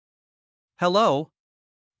Hello.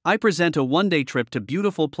 I present a one-day trip to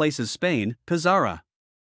beautiful places Spain, Pizarra.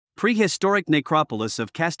 Prehistoric necropolis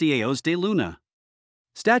of Castillejos de Luna.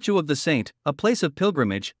 Statue of the Saint, a place of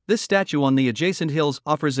pilgrimage. This statue on the adjacent hills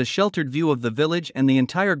offers a sheltered view of the village and the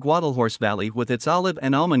entire Guadalhorce Valley with its olive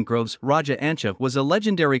and almond groves. Raja Ancha was a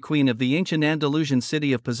legendary queen of the ancient Andalusian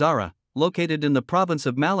city of Pizarra, located in the province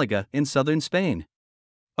of Malaga in southern Spain.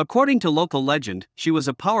 According to local legend, she was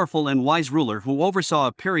a powerful and wise ruler who oversaw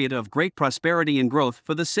a period of great prosperity and growth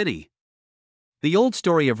for the city. The old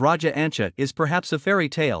story of Raja Ancha is perhaps a fairy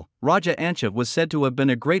tale. Raja Ancha was said to have been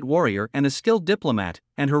a great warrior and a skilled diplomat,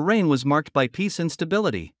 and her reign was marked by peace and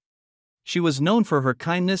stability. She was known for her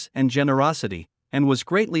kindness and generosity, and was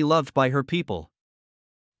greatly loved by her people.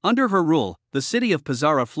 Under her rule, the city of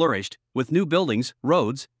Pizarra flourished, with new buildings,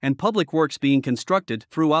 roads, and public works being constructed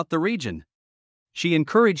throughout the region. She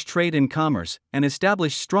encouraged trade and commerce, and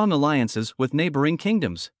established strong alliances with neighboring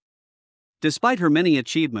kingdoms. Despite her many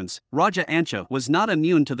achievements, Raja Ancha was not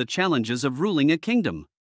immune to the challenges of ruling a kingdom.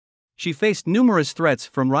 She faced numerous threats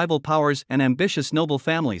from rival powers and ambitious noble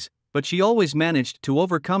families, but she always managed to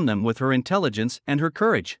overcome them with her intelligence and her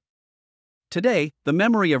courage. Today, the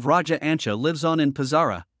memory of Raja Ancha lives on in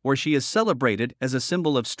Pizarra, where she is celebrated as a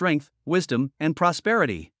symbol of strength, wisdom, and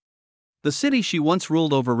prosperity. The city she once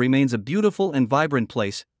ruled over remains a beautiful and vibrant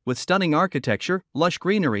place, with stunning architecture, lush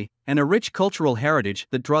greenery, and a rich cultural heritage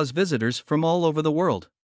that draws visitors from all over the world.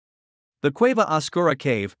 The Cueva Oscura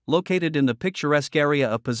cave, located in the picturesque area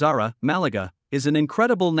of Pizarra, Malaga, is an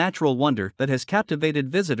incredible natural wonder that has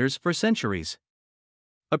captivated visitors for centuries.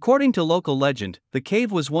 According to local legend, the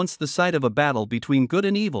cave was once the site of a battle between good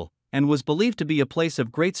and evil, and was believed to be a place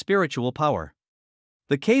of great spiritual power.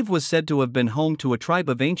 The cave was said to have been home to a tribe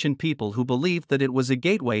of ancient people who believed that it was a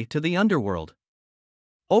gateway to the underworld.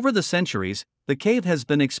 Over the centuries, the cave has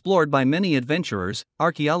been explored by many adventurers,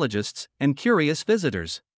 archaeologists, and curious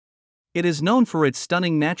visitors. It is known for its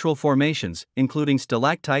stunning natural formations, including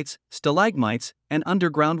stalactites, stalagmites, and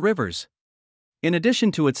underground rivers. In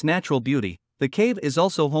addition to its natural beauty, the cave is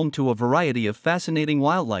also home to a variety of fascinating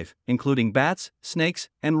wildlife, including bats, snakes,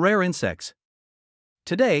 and rare insects.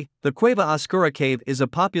 Today, the Cueva Oscura cave is a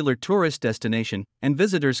popular tourist destination, and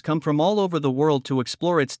visitors come from all over the world to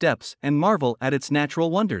explore its depths and marvel at its natural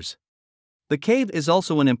wonders. The cave is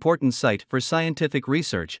also an important site for scientific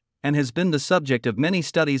research, and has been the subject of many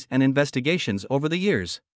studies and investigations over the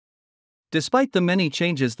years. Despite the many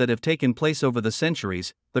changes that have taken place over the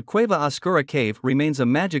centuries, the Cueva Oscura cave remains a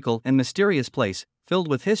magical and mysterious place, filled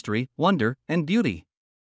with history, wonder, and beauty.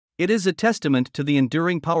 It is a testament to the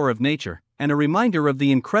enduring power of nature, and a reminder of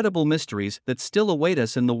the incredible mysteries that still await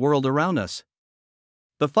us in the world around us.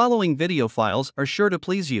 The following video files are sure to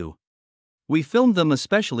please you. We filmed them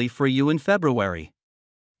especially for you in February.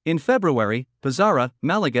 In February, Pizarra,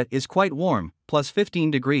 Malaga is quite warm, plus 15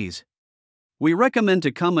 degrees. We recommend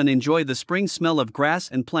to come and enjoy the spring smell of grass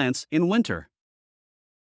and plants in winter.